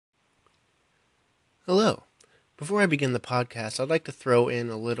Hello. Before I begin the podcast, I'd like to throw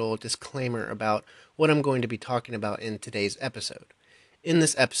in a little disclaimer about what I'm going to be talking about in today's episode. In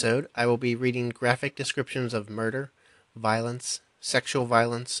this episode, I will be reading graphic descriptions of murder, violence, sexual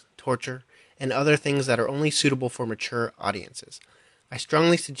violence, torture, and other things that are only suitable for mature audiences. I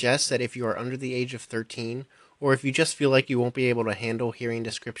strongly suggest that if you are under the age of 13, or if you just feel like you won't be able to handle hearing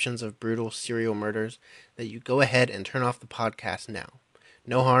descriptions of brutal serial murders, that you go ahead and turn off the podcast now.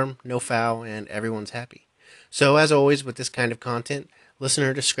 No harm, no foul, and everyone's happy. So, as always with this kind of content,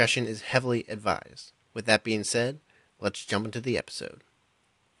 listener discretion is heavily advised. With that being said, let's jump into the episode.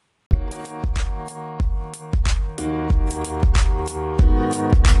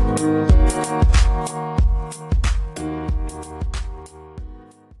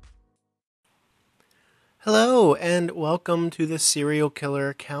 Hello, and welcome to the Serial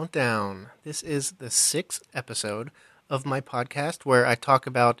Killer Countdown. This is the 6th episode of my podcast where I talk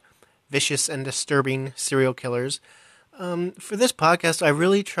about vicious and disturbing serial killers. For this podcast, I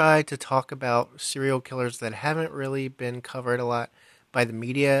really try to talk about serial killers that haven't really been covered a lot by the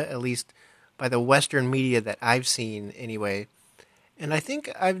media, at least by the Western media that I've seen anyway. And I think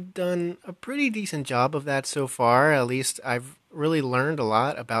I've done a pretty decent job of that so far. At least I've really learned a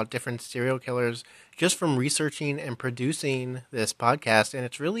lot about different serial killers just from researching and producing this podcast. And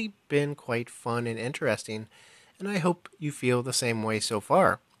it's really been quite fun and interesting. And I hope you feel the same way so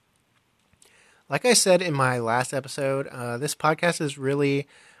far. Like I said in my last episode, this podcast is really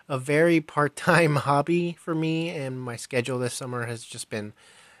a very part-time hobby for me. And my schedule this summer has just been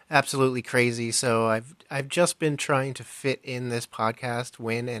absolutely crazy. So I've just been trying to fit in this podcast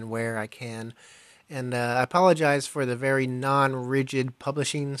when and where I can. And I apologize for the very non-rigid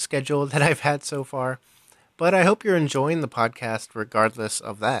publishing schedule that I've had so far. But I hope you're enjoying the podcast regardless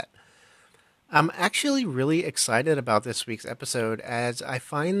of that. I'm actually really excited about this week's episode as I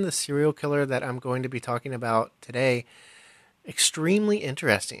find the serial killer that I'm going to be talking about today extremely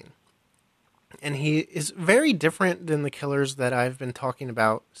interesting. And he is very different than the killers that I've been talking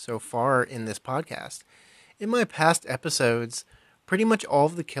about so far in this podcast. In my past episodes, pretty much all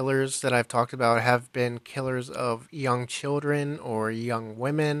of the killers that I've talked about have been killers of young children or young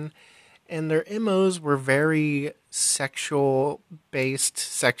women, and their MOs were very sexual-based,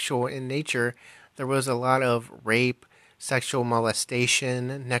 sexual in nature. There was a lot of rape, sexual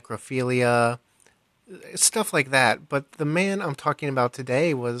molestation, necrophilia, stuff like that. But the man I'm talking about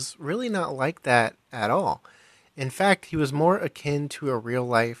today was really not like that at all. In fact, he was more akin to a real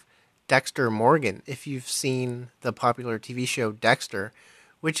life Dexter Morgan, if you've seen the popular TV show Dexter,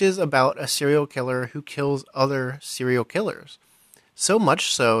 which is about a serial killer who kills other serial killers. So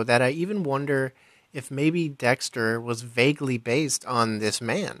much so that I even wonder if maybe Dexter was vaguely based on this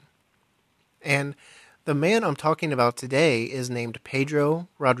man. And the man I'm talking about today is named Pedro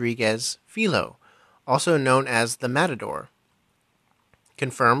Rodriguez Filo, also known as the Matador.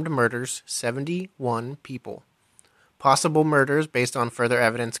 Confirmed murders 71 people. Possible murders based on further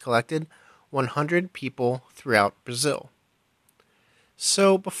evidence collected 100 people throughout Brazil.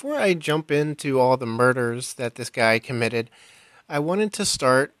 So before I jump into all the murders that this guy committed, I wanted to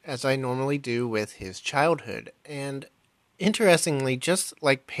start, as I normally do, with his childhood. And interestingly, just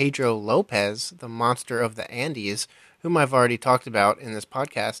like Pedro Lopez, the monster of the Andes, whom I've already talked about in this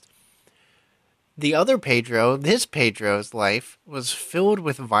podcast, the other Pedro, this Pedro's life, was filled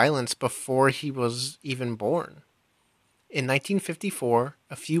with violence before he was even born. In 1954,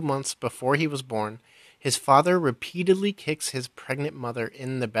 a few months before he was born, his father repeatedly kicks his pregnant mother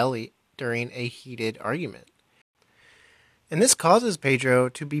in the belly during a heated argument. And this causes Pedro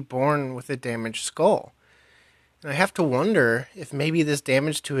to be born with a damaged skull. And I have to wonder if maybe this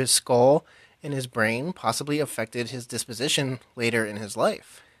damage to his skull and his brain possibly affected his disposition later in his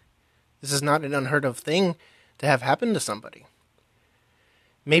life. This is not an unheard of thing to have happen to somebody.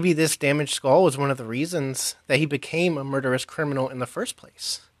 Maybe this damaged skull was one of the reasons that he became a murderous criminal in the first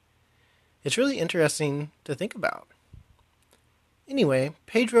place. It's really interesting to think about. Anyway,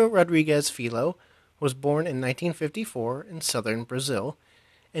 Pedro Rodriguez Filo was born in 1954 in southern Brazil,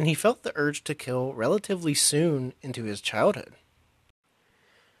 and he felt the urge to kill relatively soon into his childhood.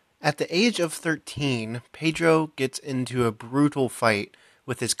 At the age of 13, Pedro gets into a brutal fight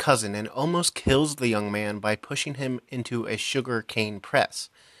with his cousin and almost kills the young man by pushing him into a sugar cane press.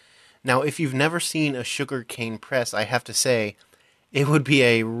 Now, if you've never seen a sugar cane press, I have to say, it would be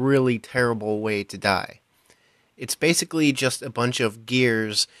a really terrible way to die. It's basically just a bunch of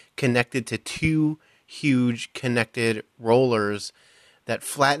gears connected to two huge connected rollers that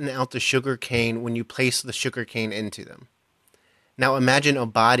flatten out the sugar cane when you place the sugar cane into them. Now imagine a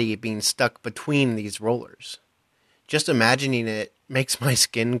body being stuck between these rollers. Just imagining it makes my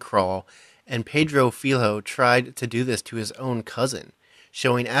skin crawl, and Pedro Filho tried to do this to his own cousin,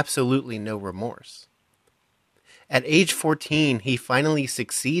 showing absolutely no remorse. At age 14, he finally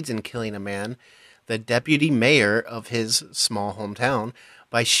succeeds in killing a man, the deputy mayor of his small hometown,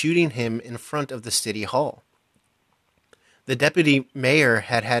 by shooting him in front of the city hall. The deputy mayor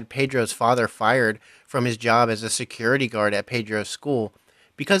had had Pedro's father fired from his job as a security guard at Pedro's school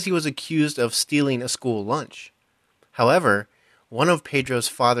because he was accused of stealing a school lunch. However, one of Pedro's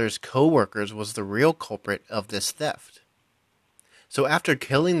father's co-workers was the real culprit of this theft. So after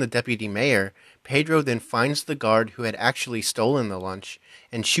killing the deputy mayor, Pedro then finds the guard who had actually stolen the lunch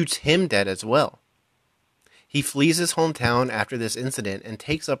and shoots him dead as well. He flees his hometown after this incident and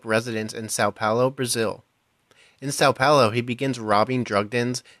takes up residence in Sao Paulo, Brazil. In Sao Paulo, he begins robbing drug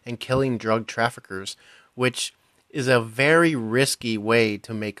dens and killing drug traffickers, which is a very risky way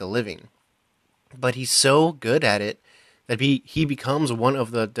to make a living. But he's so good at it that he becomes one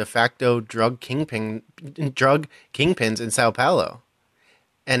of the de facto drug kingpins in Sao Paulo.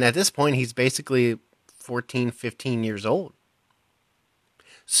 And at this point, he's basically 14, 15 years old.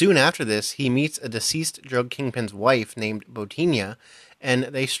 Soon after this, he meets a deceased drug kingpin's wife named Botinha, and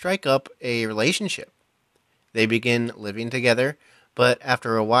they strike up a relationship. They begin living together, but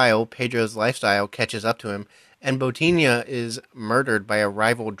after a while, Pedro's lifestyle catches up to him, and Botinha is murdered by a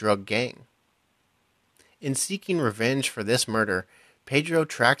rival drug gang. In seeking revenge for this murder, Pedro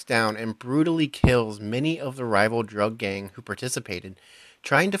tracks down and brutally kills many of the rival drug gang who participated,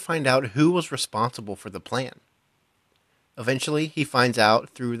 trying to find out who was responsible for the plan. Eventually, he finds out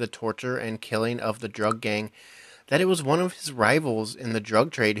through the torture and killing of the drug gang that it was one of his rivals in the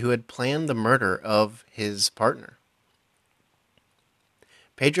drug trade who had planned the murder of his partner.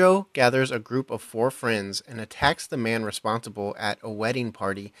 Pedro gathers a group of 4 friends and attacks the man responsible at a wedding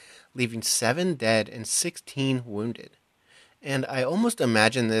party, leaving 7 dead and 16 wounded. And I almost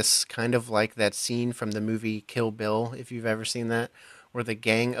imagine this kind of like that scene from the movie Kill Bill, if you've ever seen that, where the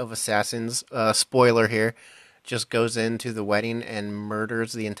gang of assassins, spoiler here, just goes into the wedding and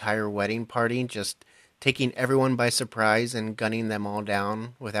murders the entire wedding party, just taking everyone by surprise and gunning them all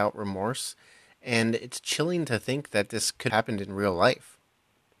down without remorse. And it's chilling to think that this could happen in real life.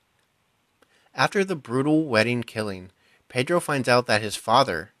 After the brutal wedding killing, Pedro finds out that his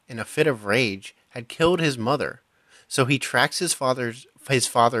father, in a fit of rage, had killed his mother, so he tracks his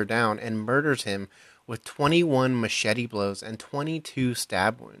father down and murders him with 21 machete blows and 22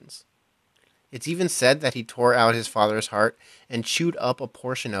 stab wounds. It's even said that he tore out his father's heart and chewed up a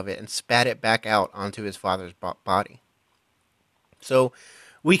portion of it and spat it back out onto his father's body. So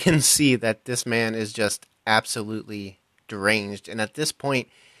we can see that this man is just absolutely deranged, and at this point,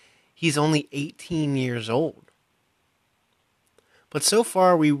 he's only 18 years old. But so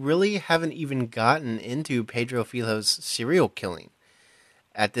far, we really haven't even gotten into Pedro Filho's serial killing.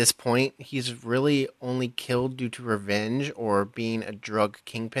 At this point, he's really only killed due to revenge or being a drug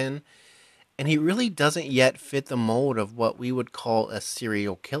kingpin, and he really doesn't yet fit the mold of what we would call a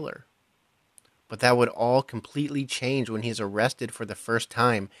serial killer. But that would all completely change when he's arrested for the first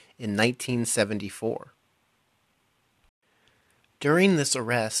time in 1974. During this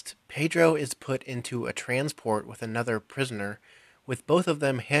arrest, Pedro is put into a transport with another prisoner, with both of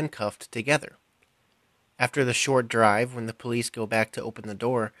them handcuffed together. After the short drive, when the police go back to open the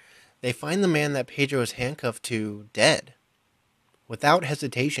door, they find the man that Pedro is handcuffed to dead. Without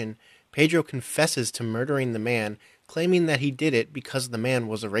hesitation, Pedro confesses to murdering the man, claiming that he did it because the man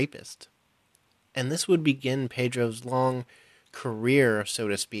was a rapist. And this would begin Pedro's long career, so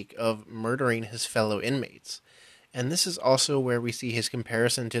to speak, of murdering his fellow inmates. And this is also where we see his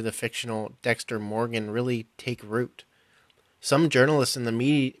comparison to the fictional Dexter Morgan really take root. Some journalists in the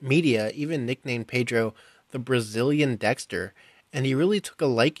media even nicknamed Pedro the Brazilian Dexter, and he really took a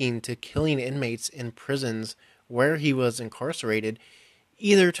liking to killing inmates in prisons where he was incarcerated,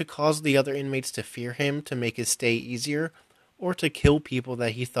 either to cause the other inmates to fear him to make his stay easier, or to kill people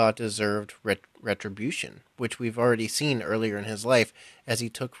that he thought deserved retribution, which we've already seen earlier in his life as he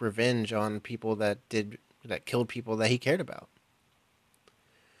took revenge on people that killed people that he cared about.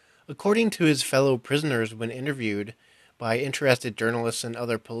 According to his fellow prisoners when interviewed by interested journalists and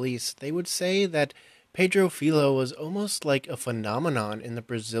other police, they would say that Pedro Filho was almost like a phenomenon in the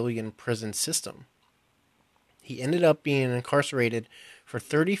Brazilian prison system. He ended up being incarcerated for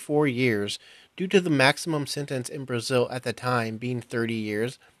 34 years due to the maximum sentence in Brazil at the time being 30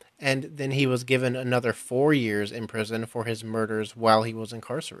 years, and then he was given another 4 years in prison for his murders while he was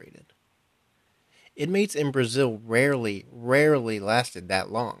incarcerated. Inmates in Brazil rarely lasted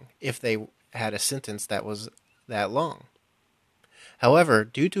that long, if they had a sentence that was that long. However,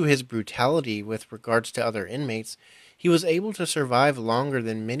 due to his brutality with regards to other inmates, He was able to survive longer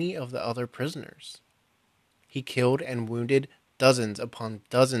than many of the other prisoners. He killed and wounded dozens upon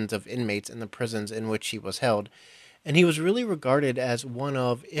dozens of inmates in the prisons in which he was held, and he was really regarded as one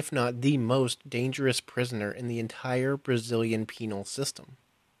of, if not the most dangerous prisoner in the entire Brazilian penal system.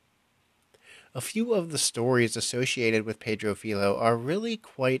 A few of the stories associated with Pedro Filho are really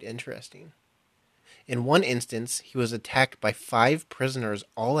quite interesting. In one instance, he was attacked by 5 prisoners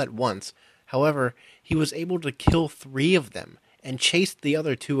all at once. However, he was able to kill 3 of them and chased the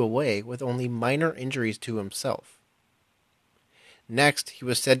other 2 away with only minor injuries to himself. Next, he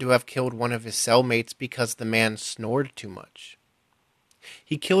was said to have killed one of his cellmates because the man snored too much.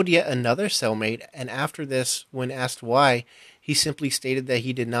 He killed yet another cellmate, and after this, when asked why, he simply stated that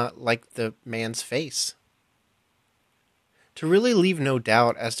he did not like the man's face. To really leave no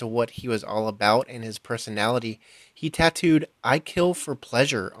doubt as to what he was all about and his personality, he tattooed "I kill for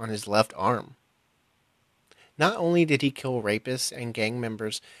pleasure" on his left arm. Not only did he kill rapists and gang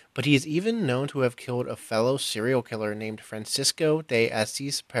members, but he is even known to have killed a fellow serial killer named Francisco de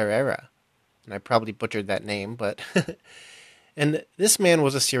Assis Pereira. And I probably butchered that name, but... And this man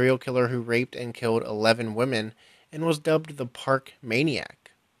was a serial killer who raped and killed 11 women and was dubbed the Park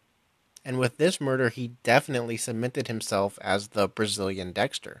Maniac. And with this murder, he definitely cemented himself as the Brazilian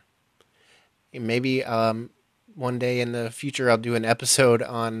Dexter. Maybe one day in the future I'll do an episode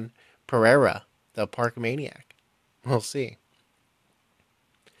on Pereira, the Park Maniac. We'll see.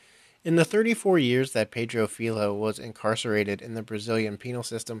 In the 34 years that Pedro Filho was incarcerated in the Brazilian penal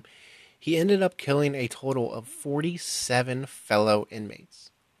system, he ended up killing a total of 47 fellow inmates,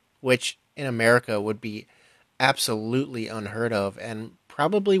 which in America would be absolutely unheard of and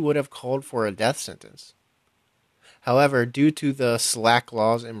probably would have called for a death sentence. However, due to the slack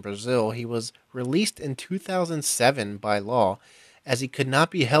laws in Brazil, he was released in 2007 by law, as he could not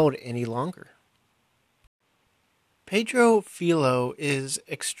be held any longer. Pedro Filho is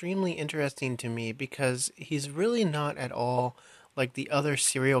extremely interesting to me because he's really not at all like the other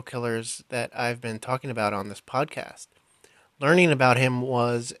serial killers that I've been talking about on this podcast. Learning about him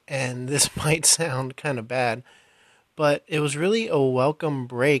was, and this might sound kind of bad, but it was really a welcome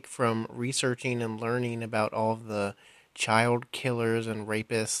break from researching and learning about all of the child killers and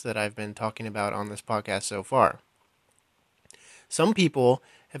rapists that I've been talking about on this podcast so far. Some people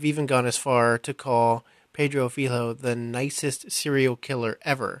have even gone as far to call Pedro Filho the nicest serial killer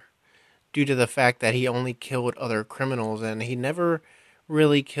ever, due to the fact that he only killed other criminals and he never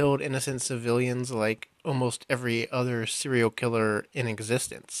really killed innocent civilians like almost every other serial killer in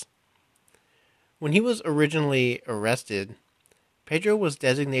existence. When he was originally arrested, Pedro was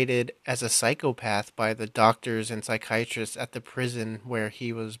designated as a psychopath by the doctors and psychiatrists at the prison where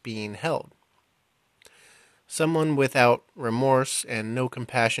he was being held. Someone without remorse and no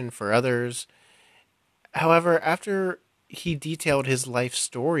compassion for others. However, after he detailed his life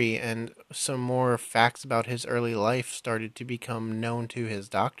story and some more facts about his early life started to become known to his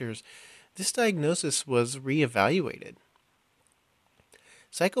doctors, this diagnosis was reevaluated.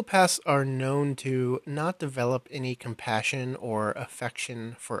 Psychopaths are known to not develop any compassion or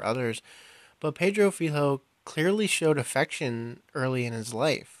affection for others, but Pedro Filho clearly showed affection early in his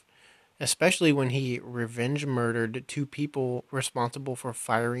life, especially when he revenge murdered 2 people responsible for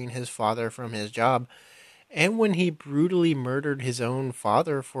firing his father from his job, and when he brutally murdered his own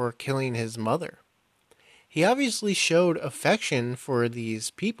father for killing his mother. He obviously showed affection for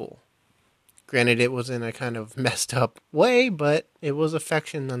these people. Granted, it was in a kind of messed up way, but it was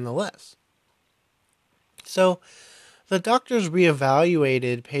affection nonetheless. So, the doctors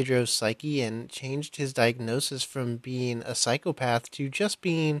reevaluated Pedro's psyche and changed his diagnosis from being a psychopath to just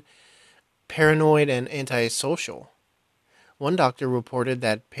being paranoid and antisocial. One doctor reported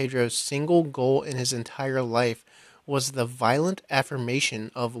that Pedro's single goal in his entire life was the violent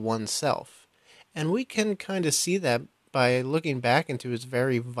affirmation of oneself. And we can kind of see that by looking back into his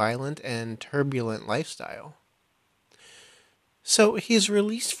very violent and turbulent lifestyle. So he's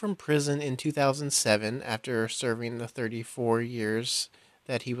released from prison in 2007 after serving the 34 years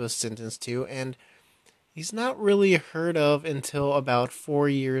that he was sentenced to, and he's not really heard of until about 4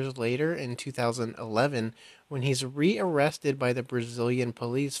 years later in 2011 when he's rearrested by the Brazilian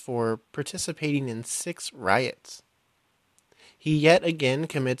police for participating in 6 riots. He yet again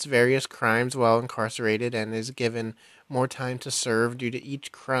commits various crimes while incarcerated and is given more time to serve due to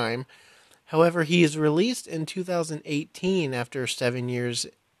each crime. However, he is released in 2018 after 7 years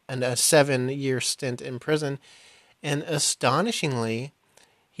and a 7-year stint in prison, and astonishingly,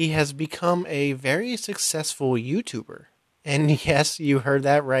 he has become a very successful YouTuber. And yes, you heard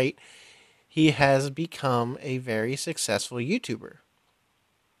that right. He has become a very successful YouTuber.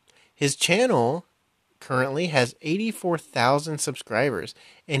 His channel currently has 84,000 subscribers,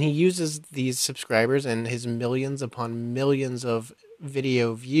 and he uses these subscribers and his millions upon millions of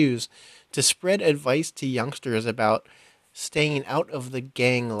video views to spread advice to youngsters about staying out of the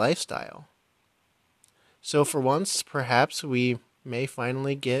gang lifestyle. So for once, perhaps we may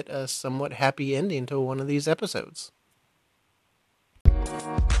finally get a somewhat happy ending to one of these episodes.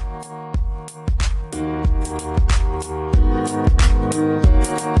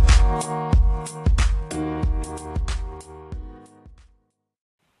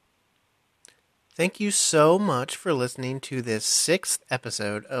 Thank you so much for listening to this 6th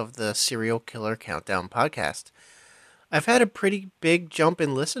episode of the Serial Killer Countdown podcast. I've had a pretty big jump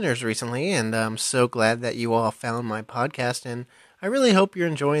in listeners recently, and I'm so glad that you all found my podcast, and I really hope you're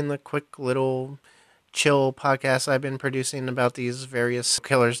enjoying the quick little chill podcasts I've been producing about these various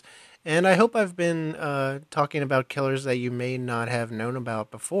killers, and I hope I've been talking about killers that you may not have known about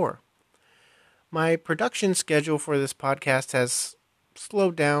before. My production schedule for this podcast has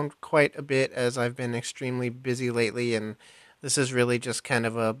slowed down quite a bit as I've been extremely busy lately, and this is really just kind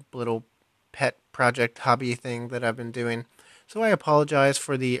of a little pet project hobby thing that I've been doing. So I apologize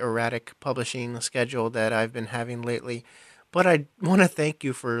for the erratic publishing schedule that I've been having lately, but I want to thank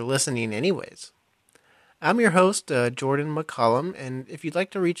you for listening anyways. I'm your host, Jordan McCollum, and if you'd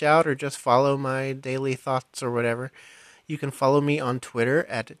like to reach out or just follow my daily thoughts or whatever, you can follow me on Twitter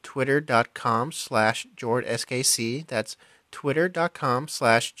at twitter.com/JordSKC. That's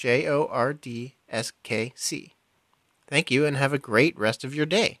twitter.com/JORDSKC. Thank you, and have a great rest of your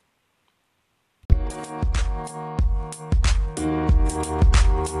day.